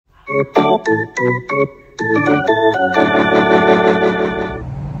Hey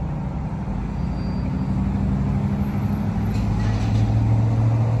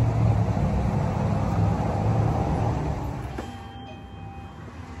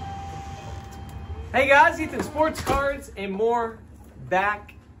guys, Ethan Sports Cards and more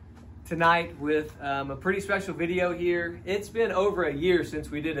back tonight with a pretty special video here. It's been over a year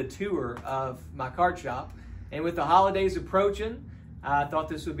since we did a tour of my card shop, and with the holidays approaching, I thought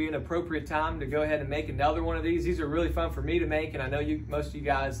this would be an appropriate time to go ahead and make another one of these. These are really fun for me to make, and I know most of you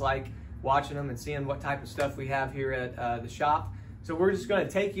guys like watching them and seeing what type of stuff we have here at the shop. So we're just going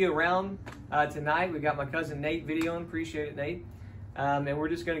to take you around tonight. We got my cousin Nate videoing. Appreciate it, Nate. And we're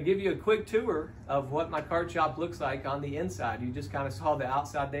just going to give you a quick tour of what my card shop looks like on the inside. You just kind of saw the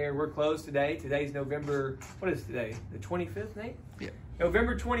outside there. We're closed today. Today's November, what is today? The 25th, Nate? Yeah.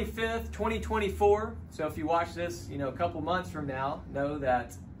 November 25th, 2024. So if you watch this, you know, a couple months from now, know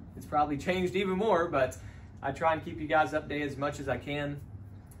that it's probably changed even more, but I try and keep you guys updated as much as I can.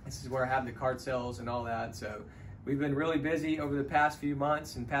 This is where I have the card sales and all that. So we've been really busy over the past few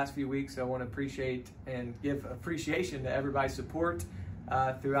months and past few weeks. So I want to appreciate and give appreciation to everybody's support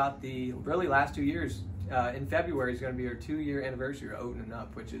throughout the really last 2 years. In February is going to be our 2-year anniversary of opening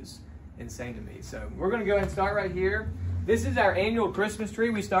up, which is insane to me. So we're going to go ahead and start right here. This is our annual Christmas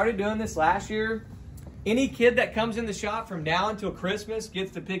tree. We started doing this last year. Any kid that comes in the shop from now until Christmas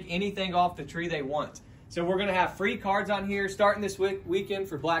gets to pick anything off the tree they want. So we're going to have free cards on here starting this weekend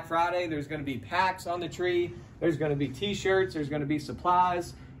for Black Friday. There's going to be packs on the tree. There's going to be t-shirts. There's going to be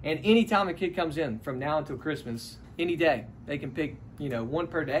supplies. And anytime a kid comes in from now until Christmas, any day, they can pick, you know, one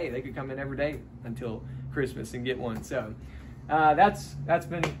per day. They could come in every day until Christmas and get one. So that's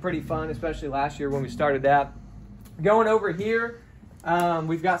been pretty fun, especially last year when we started that. Going over here,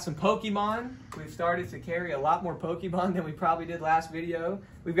 we've got some Pokemon. We've started to carry a lot more Pokemon than we probably did last video.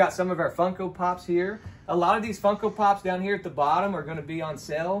 We've got some of our Funko Pops here. A lot of these Funko Pops down here at the bottom are going to be on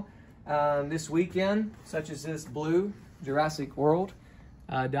sale this weekend, such as this blue Jurassic World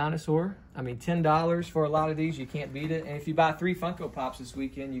dinosaur. I mean, $10 for a lot of these. You can't beat it. And if you buy 3 Funko Pops this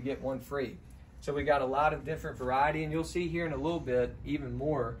weekend, you get 1 free. So we got a lot of different variety, and you'll see here in a little bit even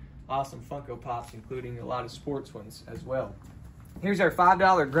more awesome Funko Pops, including a lot of sports ones as well. Here's our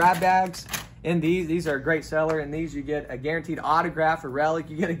 $5 grab bags. In these are a great seller. In these, you get a guaranteed autograph or relic.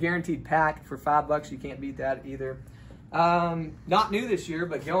 You get a guaranteed pack for $5. You can't beat that either. Not new this year,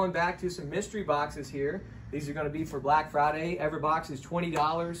 but going back to some mystery boxes here. These are going to be for Black Friday. Every box is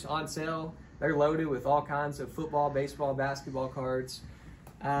 $20 on sale. They're loaded with all kinds of football, baseball, basketball cards.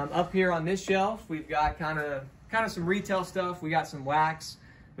 Up here on this shelf, we've got kind of some retail stuff. We got some wax.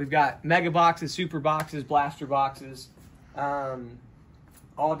 We've got mega boxes, super boxes, blaster boxes,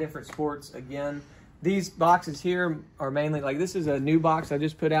 all different sports. Again, these boxes here are mainly, like, this is a new box I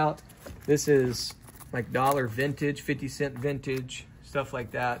just put out. This is like dollar vintage, 50-cent vintage, stuff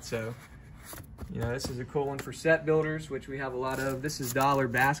like that. So, you know, this is a cool one for set builders, which we have a lot of. This is dollar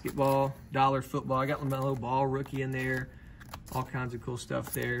basketball, dollar football. I got LaMelo Ball rookie in there. All kinds of cool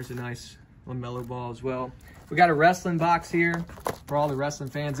stuff there. There's a nice LaMelo Ball as well. We got a wrestling box here for all the wrestling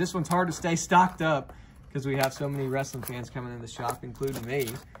fans. This one's hard to stay stocked up because we have so many wrestling fans coming in the shop, including me.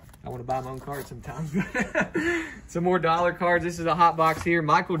 I want to buy my own cards sometimes. Some more dollar cards. This is a hot box here.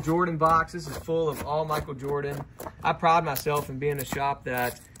 Michael Jordan box. This is full of all Michael Jordan. I pride myself in being a shop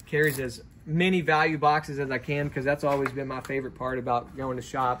that carries as many value boxes as I can, because that's always been my favorite part about going to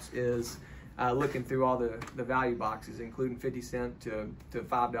shops is looking through all the value boxes, including 50 cent to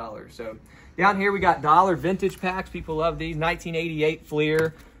 $5. So down here we got dollar vintage packs. People love these. 1988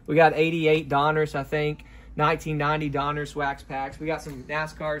 Fleer. We got 88 Donners, I think. 1990 Donners wax packs. We got some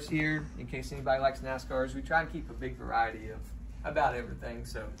NASCARs here, in case anybody likes NASCARs. We try to keep a big variety of about everything.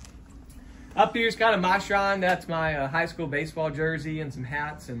 So up here is kind of my shrine. That's my high school baseball jersey and some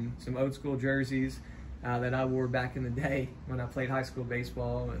hats and some old school jerseys that I wore back in the day when I played high school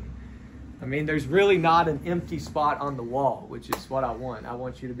baseball. And I mean, there's really not an empty spot on the wall, which is what I want. I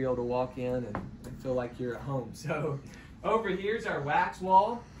want you to be able to walk in and feel like you're at home. So over here's our wax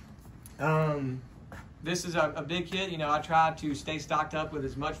wall. This is a big hit. You know, I try to stay stocked up with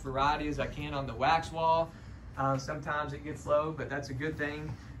as much variety as I can on the wax wall. Sometimes it gets low, but that's a good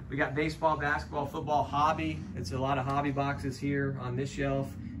thing. We got baseball, basketball, football, hobby. It's a lot of hobby boxes here on this shelf.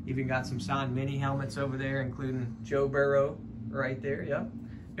 Even got some signed mini helmets over there, including Joe Burrow right there. Yep.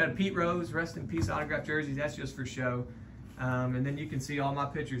 Got a Pete Rose rest in peace autographed jerseys. That's just for show. And then you can see all my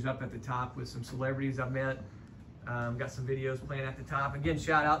pictures up at the top with some celebrities I've met. Got some videos playing at the top. Again,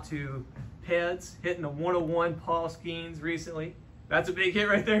 shout out to Peds hitting the 101 Paul Skeens recently. That's a big hit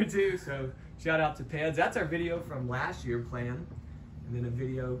right there too. So shout out to Peds. That's our video from last year playing. and then a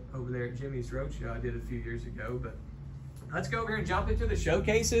video over there at Jimmy's Roadshow I did a few years ago. But let's go over here and jump into the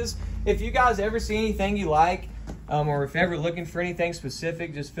showcases. If you guys ever see anything you like, or if ever looking for anything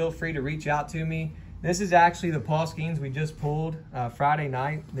specific, just feel free to reach out to me. This is actually the Paul Skeens we just pulled Friday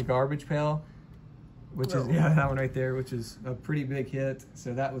night, the garbage pail, which is, yeah, that one right there, which is a pretty big hit.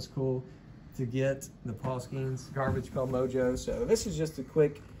 So that was cool to get the Paul Skeens garbage pail mojo. So this is just a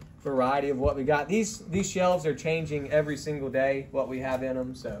quick variety of what we got. These shelves are changing every single day, what we have in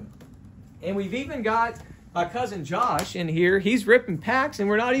them. So, and we've even got my cousin Josh in here. He's ripping packs, and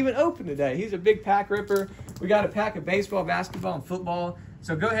we're not even open today. He's a big pack ripper. We got a pack of baseball, basketball, and football.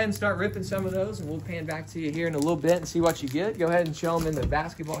 So go ahead and start ripping some of those, and we'll pan back to you here in a little bit and see what you get. Go ahead and show them in the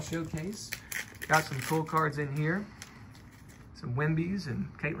basketball showcase. Got some cool cards in here. Some Wemby's and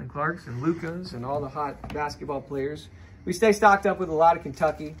Caitlin Clark's and Luka's and all the hot basketball players. We stay stocked up with a lot of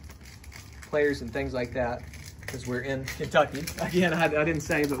Kentucky players and things like that because we're in Kentucky. Again, I didn't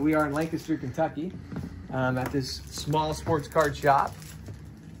say, but we are in Lancaster, Kentucky at this small sports card shop,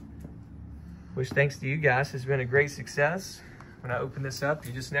 which thanks to you guys has been a great success. When I open this up,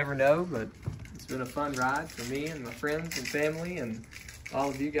 you just never know, but it's been a fun ride for me and my friends and family and all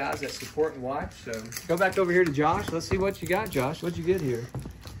of you guys that support and watch. So go back over here to Josh. Let's see what you got, Josh. What'd you get here?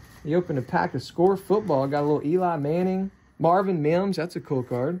 You opened a pack of Score football. Got a little Eli Manning, Marvin Mims. That's a cool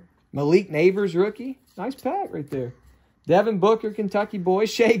card. Malik Neighbors rookie. Nice pack right there. Devin Booker, Kentucky boy.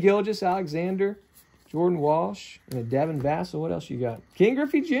 Shea Gilgeous, Alexander, Jordan Walsh, and a Devin Vassell. What else you got? King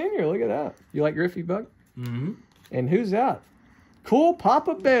Griffey Jr. Look at that. You like Griffey, Buck? Mm-hmm. And who's that? Cool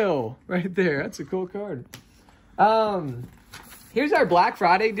Papa Bell right there. That's a cool card. Here's our Black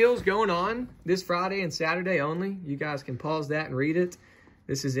Friday deals going on this Friday and Saturday only. You guys can pause that and read it.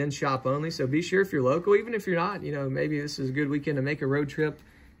 This is in shop only, so be sure if you're local, even if you're not, you know, maybe this is a good weekend to make a road trip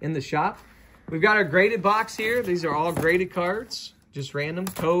in the shop. We've got our graded box here. These are all graded cards, just random.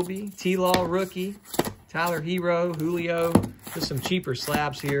 Kobe, T-Law rookie, Tyler Hero, Julio, just some cheaper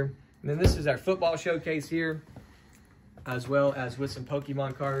slabs here. And then this is our football showcase here, as well as with some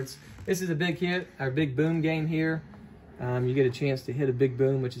Pokemon cards. This is a big hit, our big boom game here. You get a chance to hit a big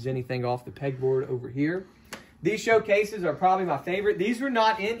boom, which is anything off the pegboard over here. These showcases are probably my favorite. These were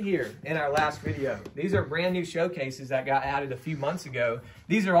not in here in our last video. These are brand new showcases that got added a few months ago.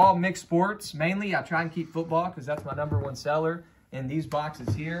 These are all mixed sports. Mainly, I try and keep football because that's my #1 seller in these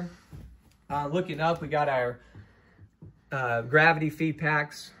boxes here. Looking up, we got our gravity feed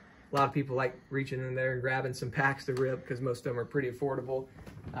packs. A lot of people like reaching in there and grabbing some packs to rip because most of them are pretty affordable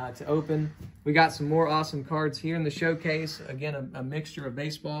to open. We got some more awesome cards here in the showcase. Again, a mixture of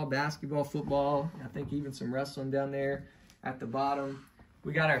baseball, basketball, football. I think even some wrestling down there at the bottom.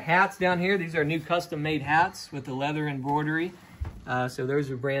 We got our hats down here. These are new custom-made hats with the leather embroidery. So those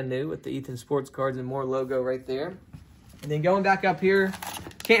are brand new with the Ethan Sports Cards and More logo right there. And then going back up here,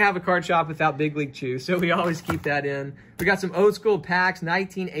 can't have a card shop without Big League Chew, so we always keep that in. We got some old school packs,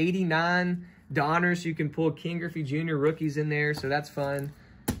 1989 Donners. You can pull King Griffey Jr. rookies in there, so that's fun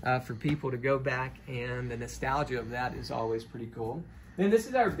for people to go back, and the nostalgia of that is always pretty cool. Then this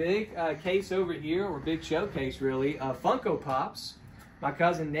is our big case over here, or big showcase really, Funko Pops. My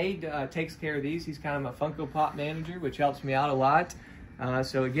cousin Nate takes care of these. He's kind of a Funko Pop manager, which helps me out a lot.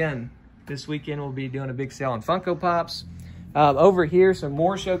 So again, this weekend we'll be doing a big sale on Funko Pops. Over here, some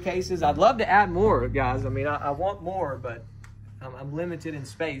more showcases. I'd love to add more, guys. I mean, I want more, but I'm limited in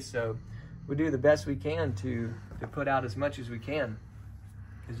space, so we do the best we can to put out as much as we can,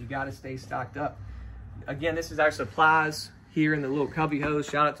 because you got to stay stocked up. Again, this is our supplies here in the little cubby hose.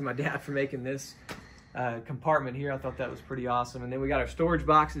 Shout out to my dad for making this compartment here. I thought that was pretty awesome. And then we got our storage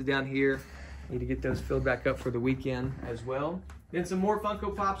boxes down here. Need to get those filled back up for the weekend as well. Then some more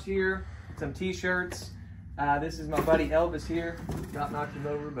Funko Pops here, some t-shirts. This is my buddy Elvis here. Not knocked him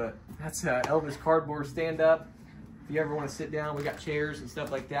over, but that's Elvis cardboard stand-up. If you ever want to sit down, we got chairs and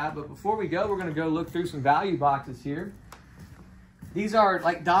stuff like that. But before we go, we're going to go look through some value boxes here. These are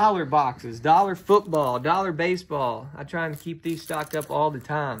like dollar boxes, dollar football, dollar baseball. I try and keep these stocked up all the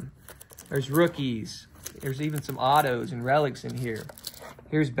time. There's rookies. There's even some autos and relics in here.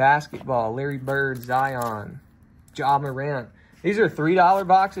 Here's basketball, Larry Bird, Zion, Ja Morant. These are $3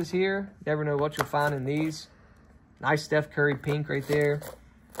 boxes here. Never know what you'll find in these. Nice Steph Curry pink right there.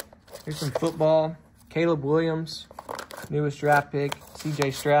 Here's some football. Caleb Williams, newest draft pick.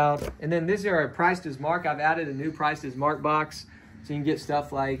 CJ Stroud. And then these are our Priced as Mark. I've added a new Priced as Mark box. So you can get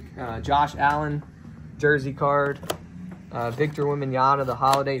stuff like Josh Allen jersey card. Victor Wembanyama, the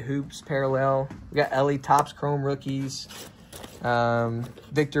Holiday Hoops parallel. We got Ellie Topps Chrome rookies.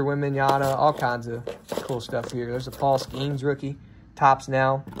 Victor Wembanyama, all kinds of cool stuff here. There's a Paul Skeens rookie, Topps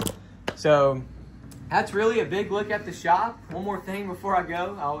now. So that's really a big look at the shop. One more thing before I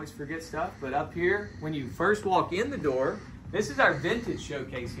go, I always forget stuff, but up here, when you first walk in the door, this is our vintage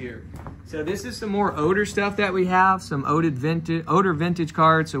showcase here. So this is some more odor stuff that we have, some odor vintage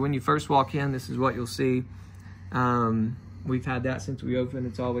cards. So when you first walk in, this is what you'll see. We've had that since we opened.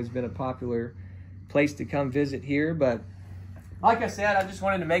 It's always been a popular place to come visit here. But like I said, I just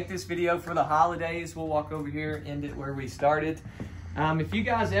wanted to make this video for the holidays. We'll walk over here, end it where we started. If you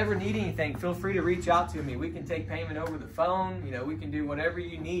guys ever need anything, feel free to reach out to me. We can take payment over the phone. You know, we can do whatever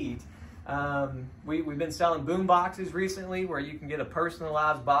you need. We've been selling boom boxes recently where you can get a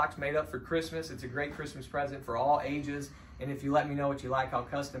personalized box made up for Christmas. It's a great Christmas present for all ages. And if you let me know what you like, I'll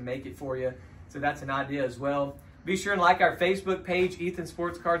custom make it for you. So that's an idea as well. Be sure and like our Facebook page, Ethan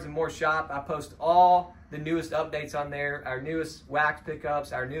Sports Cards and More Shop. I post all the newest updates on there, our newest wax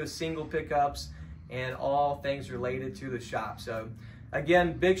pickups, our newest single pickups, and all things related to the shop. So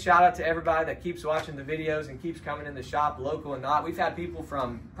again, big shout out to everybody that keeps watching the videos and keeps coming in the shop, local and not. We've had people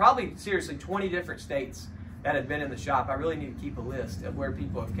from probably seriously 20 different states that have been in the shop. I really need to keep a list of where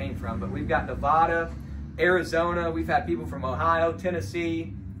people have came from, but we've got Nevada, Arizona, we've had people from Ohio,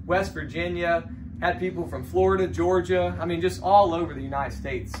 Tennessee, West Virginia, had people from Florida, Georgia, I mean just all over the United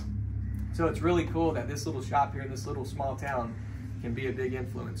States. So it's really cool that this little shop here in this little small town can be a big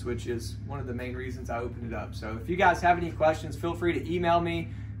influence, which is one of the main reasons I opened it up. So if you guys have any questions, feel free to email me,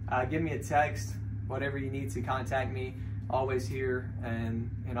 give me a text, whatever you need to contact me. Always here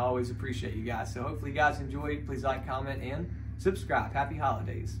and always appreciate you guys. So hopefully you guys enjoyed. Please like, comment, and subscribe. Happy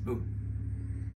holidays. Boom.